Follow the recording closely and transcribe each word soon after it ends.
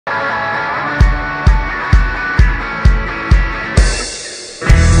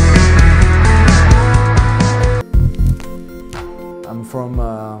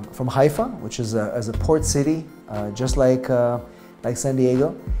from Haifa, which is a port city, just like San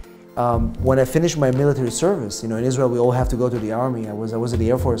Diego. When I finished my military service, in Israel we all have to go to the army. I was in the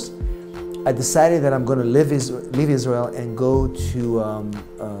Air Force. I decided that I'm going to leave Israel and go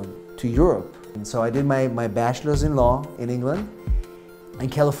to Europe. And so I did my bachelor's in law in England,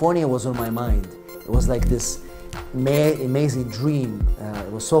 and California was on my mind. It was like this amazing dream.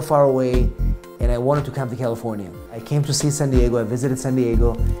 It was so far away, and I wanted to come to California. I came to see San Diego, I visited San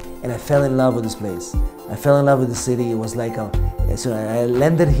Diego, and I fell in love with this place. I fell in love with the city. It was like so I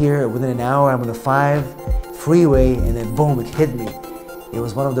landed here within an hour. I'm on the 5 freeway, and then boom, it hit me. It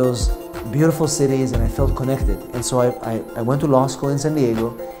was one of those beautiful cities, and I felt connected. And so I went to law school in San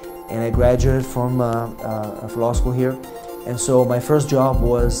Diego, and I graduated from law school here. And so my first job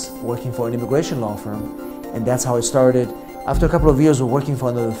was working for an immigration law firm, and that's how it started. After a couple of years of working for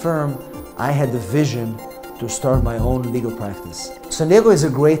another firm, I had the vision to start my own legal practice. San Diego is a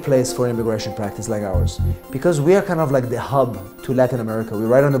great place for an immigration practice like ours, because we are kind of like the hub to Latin America. We're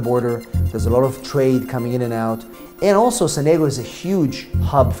right on the border. There's a lot of trade coming in and out. And also San Diego is a huge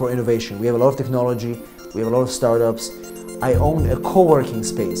hub for innovation. We have a lot of technology. We have a lot of startups. I own a co-working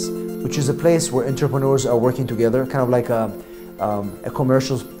space, which is a place where entrepreneurs are working together, kind of like a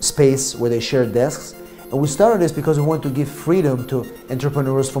commercial space where they share desks. And we started this because we want to give freedom to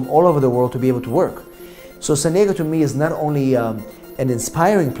entrepreneurs from all over the world to be able to work. So San Diego to me is not only an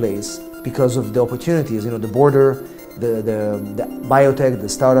inspiring place because of the opportunities, the border, the biotech, the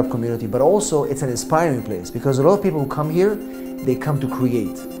startup community, but also it's an inspiring place because a lot of people who come here, they come to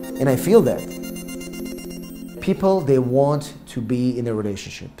create. And I feel that. People, they want to be in a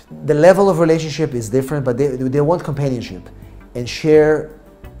relationship. The level of relationship is different, but they want companionship and share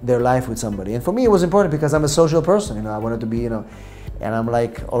their life with somebody. And for me, it was important because I'm a social person. I wanted to be, and I'm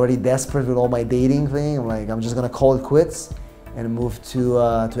like already desperate with all my dating thing. I'm like, I'm just gonna call it quits and move to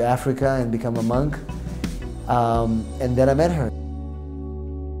Africa and become a monk. And then I met her.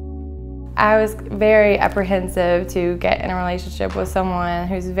 I was very apprehensive to get in a relationship with someone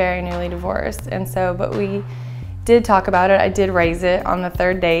who's very newly divorced, and so, but we did talk about it. I did raise it on the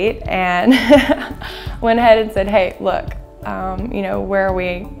 3rd date and went ahead and said, hey, look,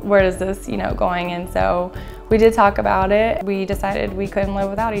 where is this, going? And so we did talk about it. We decided we couldn't live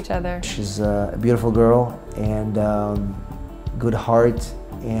without each other. She's a beautiful girl and good heart,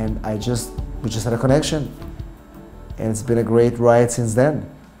 and we just had a connection. And it's been a great ride since then.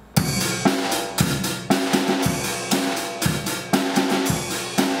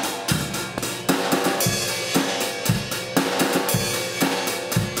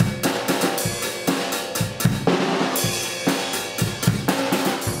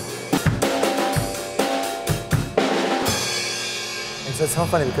 It's so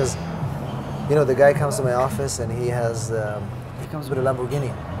funny because, the guy comes to my office and he comes with a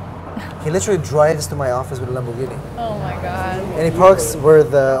Lamborghini. He literally drives to my office with a Lamborghini. Oh my God. And he parks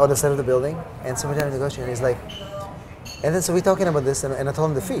on the side of the building, and so we're trying to negotiate, and he's like, and then so we're talking about this, and I told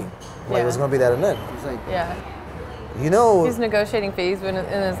him the fee. Like, it was going to be that and then. He's like, yeah. He's negotiating fees in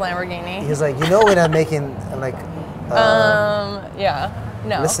his Lamborghini. He's like, we're not making, I'm like, yeah,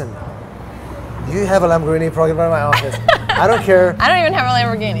 no. Listen, you have a Lamborghini parked in front of my office. I don't care. I don't even have a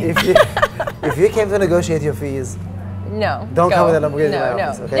Lamborghini. If you came to negotiate your fees, no. Don't come with a Lamborghini in my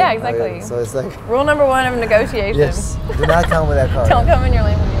office, okay? Yeah, exactly. Okay. So it's like... Rule number 1 of negotiation. Yes. Do not come with that car. Don't come in your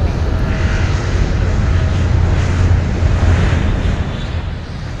Lamborghini.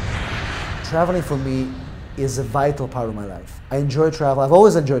 Traveling for me is a vital part of my life. I enjoy travel. I've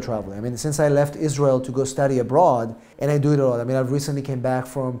always enjoyed traveling. I mean, since I left Israel to go study abroad, and I do it a lot. I mean, I've recently came back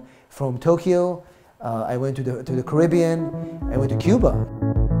from Tokyo. I went to the Caribbean. I went to Cuba.